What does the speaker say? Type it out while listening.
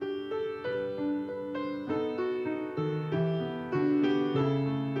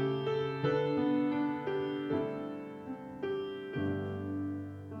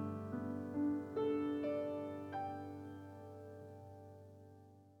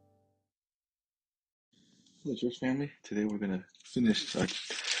Hello, church family. Today we're going to finish our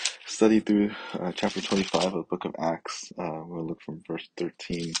study through chapter 25 of the book of Acts. We'll look from verse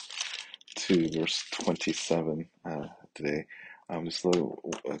 13 to verse 27 today. Just a little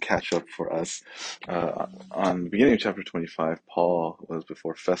catch up for us. On the beginning of chapter 25, Paul was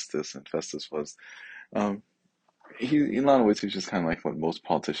before Festus, and Festus was um, in a lot of ways, he's just kind of like what most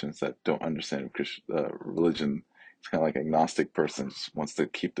politicians that don't understand religion. He's kind of like an agnostic person, just wants to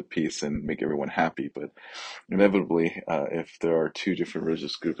keep the peace and make everyone happy. But inevitably, if there are two different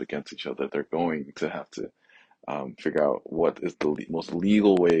religious groups against each other, they're going to have to figure out what is the most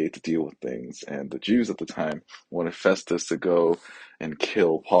legal way to deal with things. And the Jews at the time wanted Festus to go and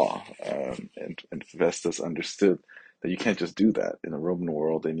kill Paul. And Festus understood that you can't just do that. In the Roman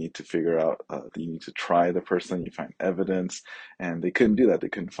world, they need to figure out that you need to try the person, you find evidence, and they couldn't do that. They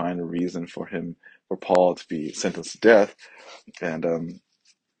couldn't find a reason for Paul to be sentenced to death. And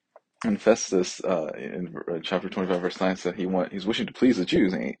Festus, in chapter 25, verse 9, said he's wishing to please the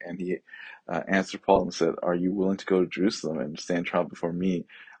Jews, and he answered Paul and said, "Are you willing to go to Jerusalem and stand trial before me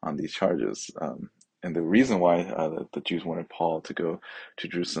on these charges?" And the reason why the Jews wanted Paul to go to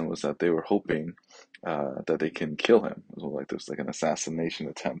Jerusalem was that they were hoping that they can kill him. It was like there's like an assassination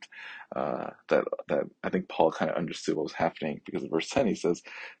attempt. That I think Paul kind of understood what was happening, because in verse 10 he says,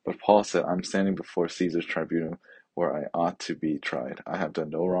 "But Paul said, I'm standing before Caesar's tribunal, where I ought to be tried. I have done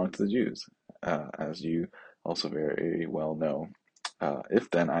no wrong to the Jews, as you also very well know.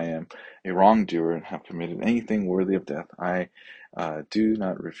 If then I am a wrongdoer and have committed anything worthy of death, I do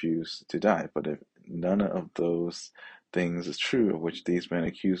not refuse to die. But if none of those things is true of which these men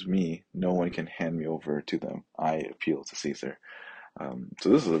accuse me, no one can hand me over to them. I appeal to Caesar." So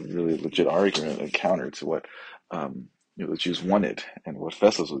this is a really legit argument and counter to what the Jews wanted, and what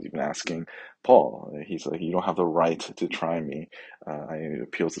Festus was even asking Paul. He's like, "You don't have the right to try me. I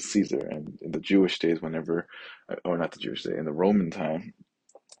appeal to Caesar." And in the Jewish days, whenever, or not the Jewish day, in the Roman time,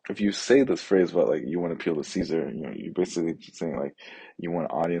 if you say this phrase about like you want to appeal to Caesar, you're basically saying like you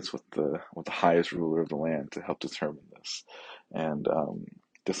want an audience with the highest ruler of the land to help determine this. And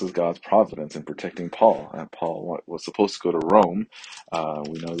this is God's providence in protecting Paul. And Paul was supposed to go to Rome.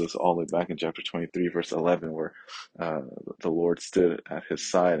 We know this all the way back in chapter 23, verse 11, where the Lord stood at his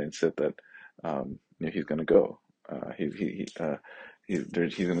side and said that he's going to go. He's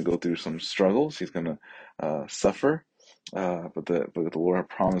going to go through some struggles. He's going to suffer, but the Lord had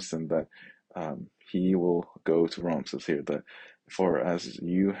promised him that he will go to Rome. It says here that, "For as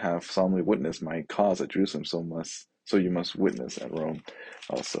you have solemnly witnessed my cause at Jerusalem, so you must witness at Rome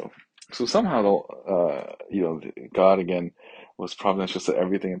also." So somehow, God again was providential, set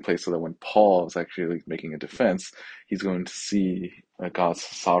everything in place so that when Paul is actually like, making a defense, he's going to see God's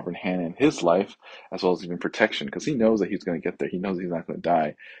sovereign hand in his life, as well as even protection, because he knows that he's going to get there. He knows he's not going to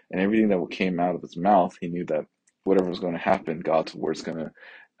die, and everything that came out of his mouth, he knew that whatever was going to happen, God's word's going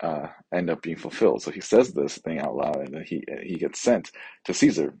to end up being fulfilled. So he says this thing out loud, and then he gets sent to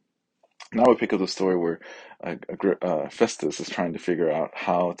Caesar. Now we pick up the story where Festus is trying to figure out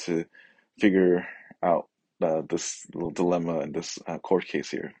how to figure out this little dilemma in this court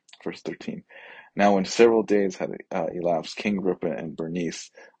case here. Verse 13. "Now, when several days had elapsed, King Agrippa and Bernice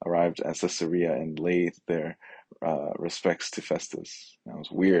arrived at Caesarea and laid their respects to Festus." Now,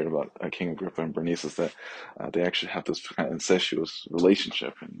 what's weird about King Agrippa and Bernice is that they actually have this kind of incestuous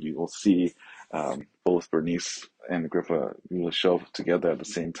relationship, and you will see both Bernice and Agrippa really show up together at the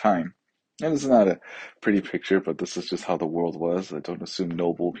same time. And it's not a pretty picture, but this is just how the world was. I don't assume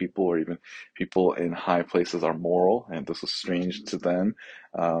noble people or even people in high places are moral, and this was strange to them,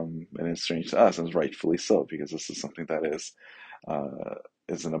 and it's strange to us, and it's rightfully so, because this is something that uh,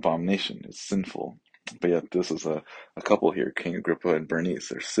 is an abomination. It's sinful. But yet, this is a couple here, King Agrippa and Bernice.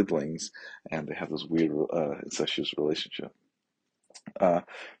 They're siblings, and they have this weird incestuous relationship. Uh,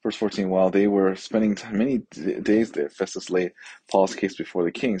 Verse 14, "While they were spending many days there, Festus laid Paul's case before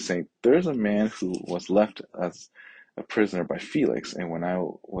the king, saying, 'There is a man who was left as a prisoner by Felix, and when I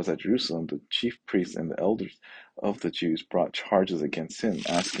was at Jerusalem, the chief priests and the elders of the Jews brought charges against him,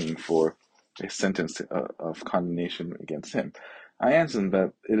 asking for a sentence of condemnation against him. I answered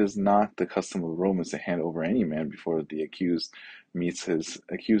that it is not the custom of the Romans to hand over any man before the accused meets his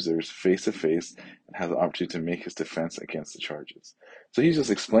accusers face to face and has the opportunity to make his defense against the charges.'" So he's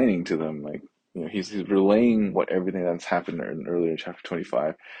just explaining to them, like, he's relaying everything that's happened earlier in chapter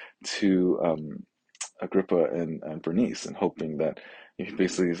 25 to Agrippa and Bernice, and hoping that he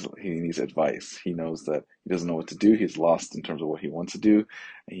needs advice. He knows that he doesn't know what to do. He's lost in terms of what he wants to do,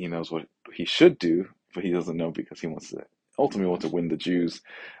 and he knows what he should do, but he doesn't know, because he ultimately wants to win the Jews,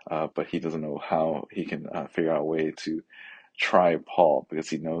 but he doesn't know how he can figure out a way to try Paul, because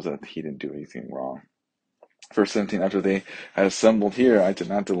he knows that he didn't do anything wrong. Verse 17, after they had assembled here, I did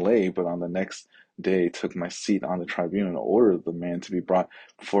not delay, but on the next day took my seat on the tribunal and ordered the man to be brought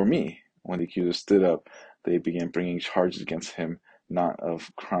before me. When the accusers stood up, they began bringing charges against him, not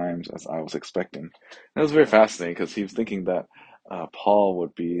of crimes as I was expecting. And it was very fascinating because he was thinking that Paul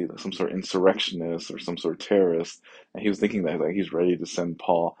would be some sort of insurrectionist or some sort of terrorist, and he was thinking that like he's ready to send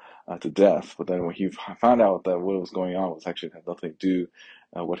Paul to death. But then when he found out that what was going on was actually had nothing to do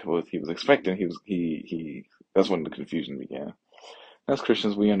what he was expecting, he that's when the confusion began. As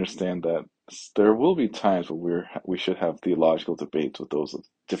Christians, we understand that there will be times where we should have theological debates with those of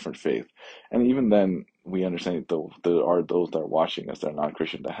different faith, and even then, we understand that there are those that are watching us that are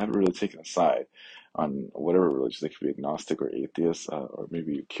non-Christian that haven't really taken a side on whatever religion. They could be agnostic or atheist, or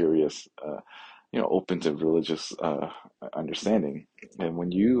maybe curious, open to religious understanding. And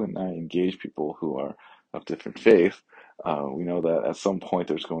when you and I engage people who are of different faith, we know that at some point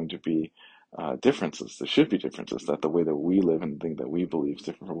there's going to be differences. There should be differences. That the way that we live and the thing that we believe is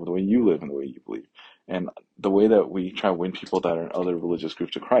different from the way you live and the way you believe. And the way that we try to win people that are in other religious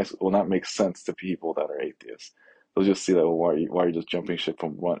groups to Christ will not make sense to people that are atheists. They'll just see that, well, why are you just jumping ship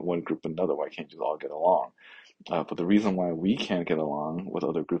from one group to another? Why can't you just all get along? But the reason why we can't get along with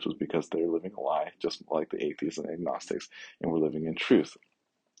other groups is because they're living a lie, just like the atheists and agnostics, and we're living in truth.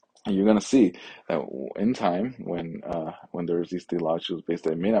 And you're going to see that in time, when there's these theological debates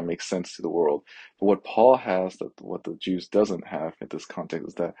that may not make sense to the world, but what Paul has that what the Jews doesn't have in this context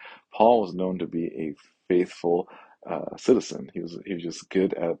is that Paul was known to be a faithful citizen. He was just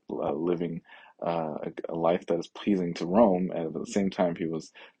good at living a life that is pleasing to Rome, and at the same time, he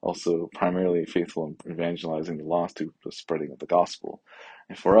was also primarily faithful in evangelizing the lost through the spreading of the gospel.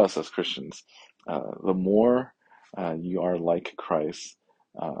 And for us as Christians, the more you are like Christ,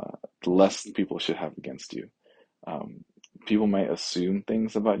 uh, the less people should have against you. Um, People might assume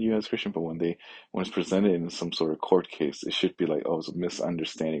things about you as Christian, but when it's presented in some sort of court case, it should be like, oh, it's a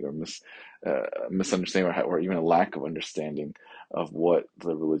misunderstanding or misunderstanding or even a lack of understanding of what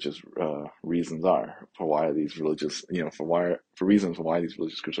the religious reasons are for why these religious, for reasons why these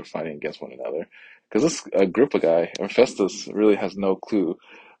religious groups are fighting against one another. Because this Agrippa guy, or Festus, really has no clue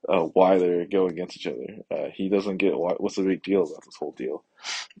why they're going against each other. He doesn't get what's the big deal about this whole deal.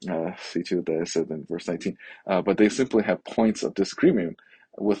 See too that I said in verse 19. But they simply have points of disagreement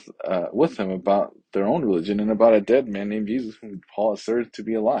with him about their own religion and about a dead man named Jesus, whom Paul asserted to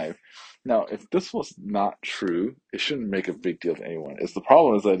be alive. Now, if this was not true, it shouldn't make a big deal to anyone. It's the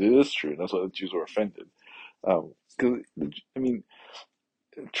problem is that it is true. That's why the Jews were offended. Because I mean,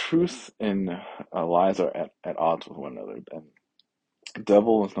 truth and lies are at odds with one another, and the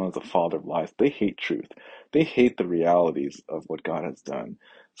devil is known as the father of lies. They hate truth. They hate the realities of what God has done.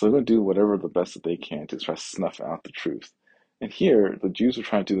 So they're going to do whatever the best that they can to try to snuff out the truth. And here, the Jews are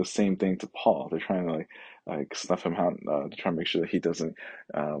trying to do the same thing to Paul. They're trying to like snuff him out to try to make sure that he doesn't.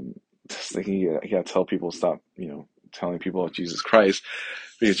 Just thinking he got to tell people stop, telling people about Jesus Christ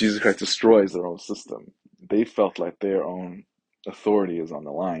because Jesus Christ destroys their own system. They felt like their own authority is on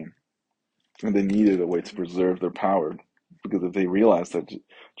the line, and they needed a way to preserve their power because if they realized that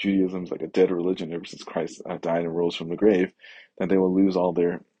Judaism is like a dead religion ever since Christ died and rose from the grave, then they will lose all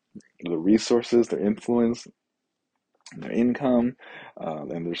their resources, their influence, their income,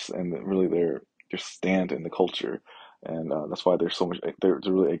 and really their stand in the culture, and that's why they're so much they're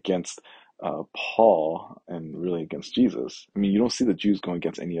really against Paul and really against Jesus. I mean, you don't see the Jews going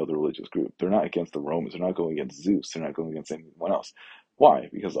against any other religious group. They're not against the Romans. They're not going against Zeus. They're not going against anyone else. Why?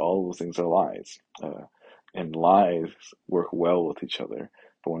 Because all those things are lies, and lies work well with each other.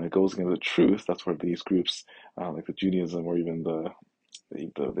 But when it goes against the truth, that's where these groups, like the Judaism or even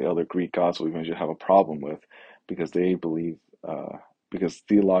the other Greek gods will eventually have a problem with because they believe because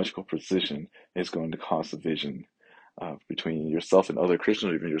theological precision is going to cause division between yourself and other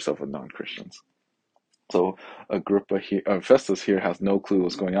Christians or even yourself and non-Christians. So Agrippa here, Festus here has no clue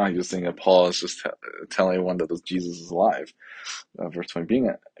what's going on. He's just saying that Paul is just telling everyone that Jesus is alive. Verse 20,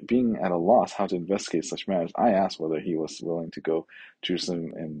 being at a loss how to investigate such matters, I asked whether he was willing to go to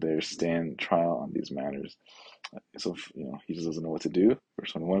Jerusalem and there stand trial on these matters. So, he just doesn't know what to do.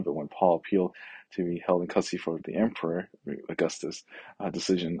 Verse 21, but when Paul appealed to be held in custody for the emperor, Augustus'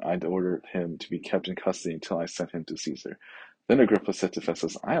 decision, I ordered him to be kept in custody until I sent him to Caesar. Then Agrippa said to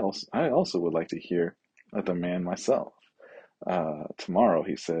Festus, I also would like to hear the man myself. Tomorrow,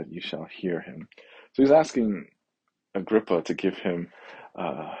 he said, you shall hear him. So he's asking Agrippa to give him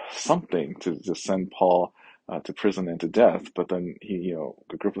something to send Paul to prison and to death, but then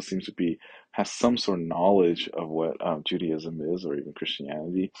Agrippa seems to has some sort of knowledge of what Judaism is or even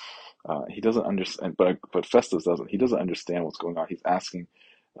Christianity. He doesn't understand, but Festus doesn't. He doesn't understand what's going on. He's asking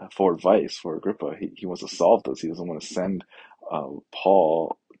for advice for Agrippa. He wants to solve this. He doesn't want to send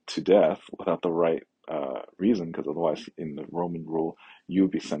Paul to death without the right reason, because otherwise, in the Roman rule, you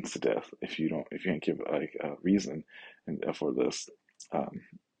would be sentenced to death if you can't give like a reason for this. Um,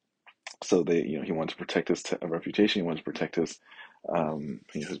 so he wanted to protect his reputation. He wanted to protect his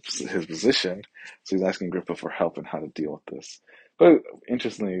position. So he's asking Agrippa for help in how to deal with this. But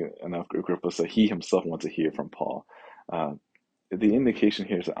interestingly enough, Agrippa said he himself wants to hear from Paul. Uh, the indication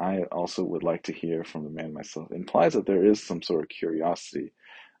here is that I also would like to hear from the man myself. It implies that there is some sort of curiosity.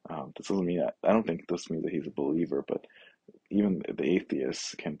 This doesn't mean I don't think this means that he's a believer, but even the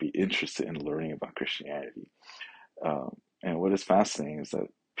atheists can be interested in learning about Christianity. And what is fascinating is that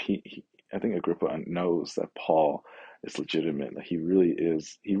I think Agrippa knows that Paul is legitimate, that he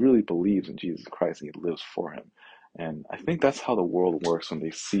really believes in Jesus Christ and he lives for him. And I think that's how the world works when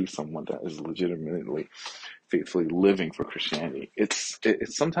they see someone that is legitimately, faithfully living for Christianity.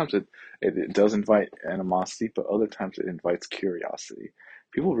 Sometimes it does invite animosity, but other times it invites curiosity.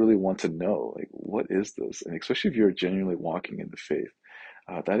 People really want to know, like, what is this? And especially if you're genuinely walking in the faith,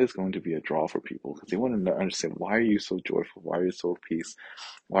 that is going to be a draw for people because they want to understand, why are you so joyful? Why are you so at peace?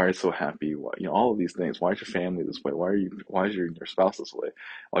 Why are you so happy? Why, all of these things. Why is your family this way? Why is your spouse this way?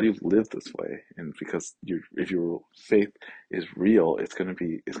 Why do you live this way? And because if your faith is real, it's going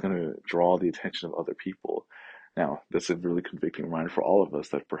to draw the attention of other people. Now, that's a really convicting reminder for all of us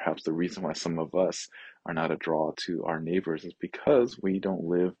that perhaps the reason why some of us are not a draw to our neighbors is because we don't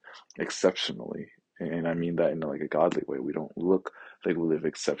live exceptionally. And I mean that in like a godly way. We don't look like we live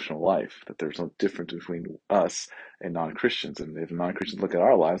exceptional life, that there's no difference between us and non-Christians. And if non-Christians look at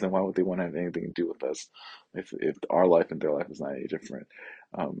our lives, then why would they want to have anything to do with us if our life and their life is not any different?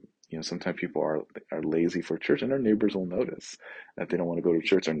 Um, sometimes people are lazy for church, and their neighbors will notice that they don't want to go to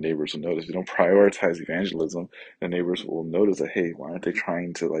church. Their neighbors will notice. If they don't prioritize evangelism, their neighbors will notice that, hey, why aren't they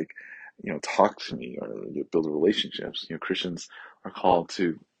trying to like, talk to me or build relationships? Christians are called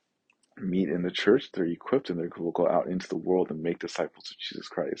to meet in the church. They're equipped and they will go out into the world and make disciples of Jesus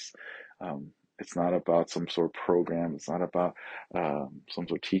Christ. It's not about some sort of program. It's not about some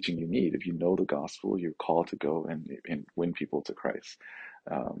sort of teaching you need. If you know the gospel, you're called to go and win people to Christ.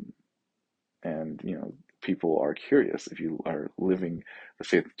 Um, and people are curious if you are living the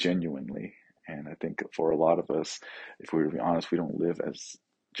faith genuinely. And I think for a lot of us, if we were to be honest, we don't live as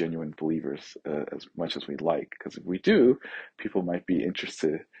genuine believers as much as we'd like, because if we do, people might be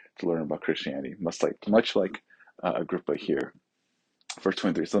interested to learn about Christianity, much like Agrippa here. Verse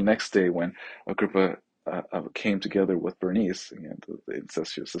 23. So the next day, when Agrippa came together with Bernice, the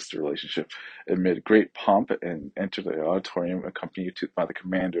incestuous sister relationship, amid great pomp, and entered the auditorium accompanied by the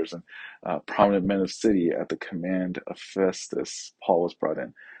commanders and prominent men of the city, at the command of Festus, Paul was brought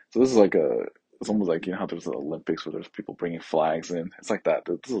in. So this is it's almost like, how there's the Olympics where there's people bringing flags in. It's like that.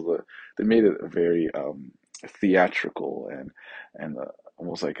 They made it a very theatrical and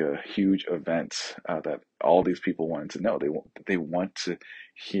almost like a huge event that all these people wanted to know. They want to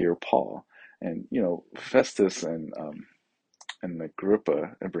hear Paul, and Festus and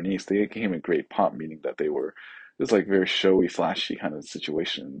Agrippa and Bernice, they came in great pomp, meaning that it was like very showy, flashy kind of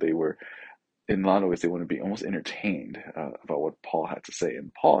situation. They were, in a lot of ways, they want to be almost entertained about what Paul had to say.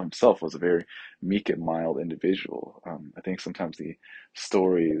 And Paul himself was a very meek and mild individual. I think sometimes the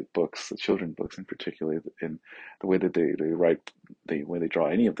story books, the children books in particular, in the way that they write, the way they draw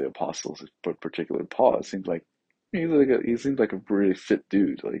any of the apostles, but particularly Paul, it seems like he seems like a really fit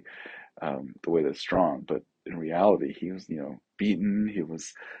dude. Like the way that's drawn. But in reality, he was, beaten. He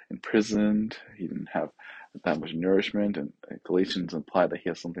was imprisoned. He didn't have that much nourishment. And Galatians imply that he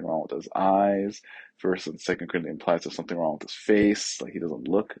has something wrong with his eyes. First and Second Corinthians implies there's something wrong with his face. Like he doesn't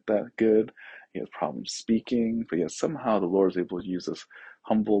look that good. He has problems speaking. But yet somehow the Lord is able to use this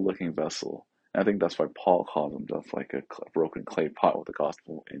humble-looking vessel. And I think that's why Paul calls himself like a broken clay pot with the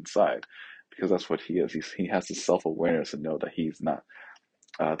gospel inside, because that's what he is. He has this self-awareness to know that he's not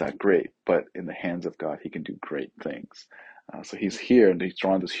that great, but in the hands of God, he can do great things. So he's here and he's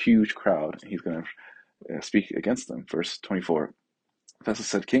drawn this huge crowd, and he's going to speak against them. Verse 24. Festus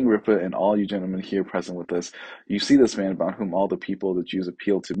said, King Agrippa, and all you gentlemen here present with us, you see this man about whom all the people of the Jews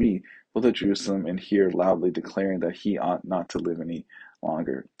appealed to me, both at Jerusalem and here, loudly declaring that he ought not to live any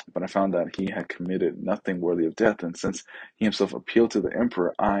longer. But I found that he had committed nothing worthy of death, and since he himself appealed to the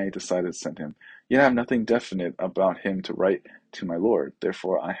emperor, I decided to send him. Yet I have nothing definite about him to write to my lord.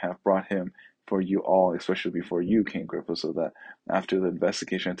 Therefore I have brought him for you all, especially before you, King Agrippa, so that after the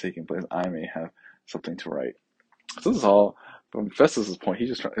investigation had taken place, I may have something to write. So this is all from Festus's point.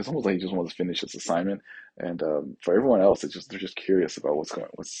 It's almost like he just wants to finish his assignment, and for everyone else, they're just curious about what's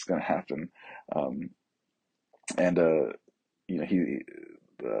going to happen. Um, and he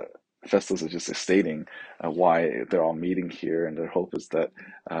Festus is just stating why they're all meeting here, and their hope is that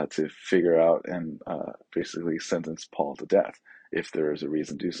to figure out and basically sentence Paul to death if there is a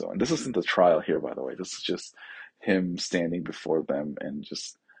reason to do so. And this isn't the trial here, by the way. This is just him standing before them and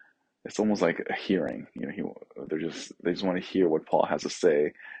just it's almost like a hearing. They just want to hear what Paul has to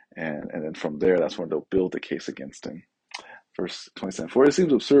say, and then from there, that's when they'll build the case against him. Verse 27. For it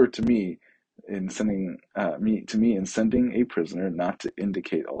seems absurd to me in sending a prisoner not to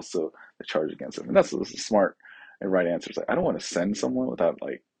indicate also the charge against him. And that's a smart and right answer. It's like I don't want to send someone without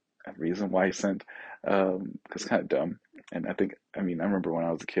like a reason why he sent, because it's kind of dumb. And I remember when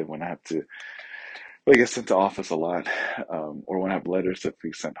I was a kid when I had to like get sent to office a lot, or when I have letters that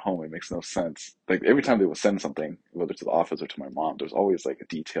be sent home, it makes no sense. Like every time they would send something, whether to the office or to my mom, there's always like a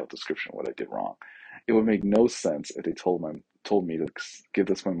detailed description of what I did wrong. It would make no sense if they told me to give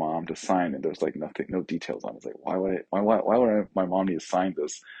this to my mom to sign, and there's like nothing, no details on it. It's like my mom need to sign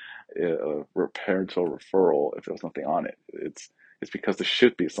this parental referral if there's nothing on it? It's because there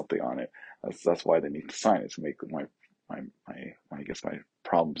should be something on it. That's why they need to sign it to make I guess my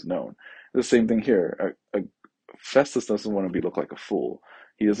problems known. The same thing here. Festus doesn't want to be look like a fool.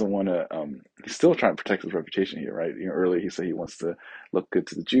 He doesn't want to. He's still trying to protect his reputation here, right? Earlier he said he wants to look good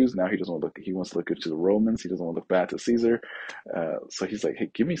to the Jews. Now he doesn't want to look. He wants to look good to the Romans. He doesn't want to look bad to Caesar. So he's like, hey,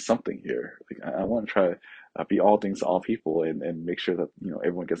 give me something here. Like I want to try to be all things to all people and make sure that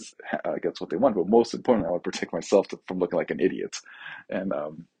everyone gets what they want. But most importantly, I want to protect myself from looking like an idiot. And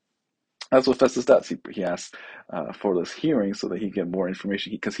that's what Festus does. He asks for this hearing so that he can get more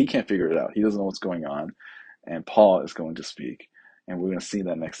information because he can't figure it out. He doesn't know what's going on, and Paul is going to speak, and we're going to see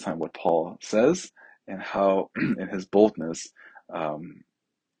that next time what Paul says and how, in his boldness,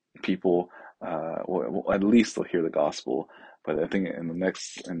 people at least they'll hear the gospel. But I think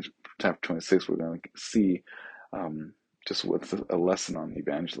in chapter 26 we're going to see just what's a lesson on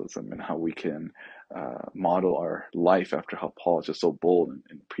evangelism and how we can model our life after how Paul is just so bold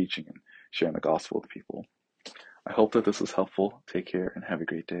in preaching and sharing the gospel with people. I hope that this was helpful. Take care and have a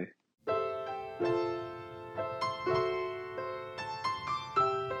great day.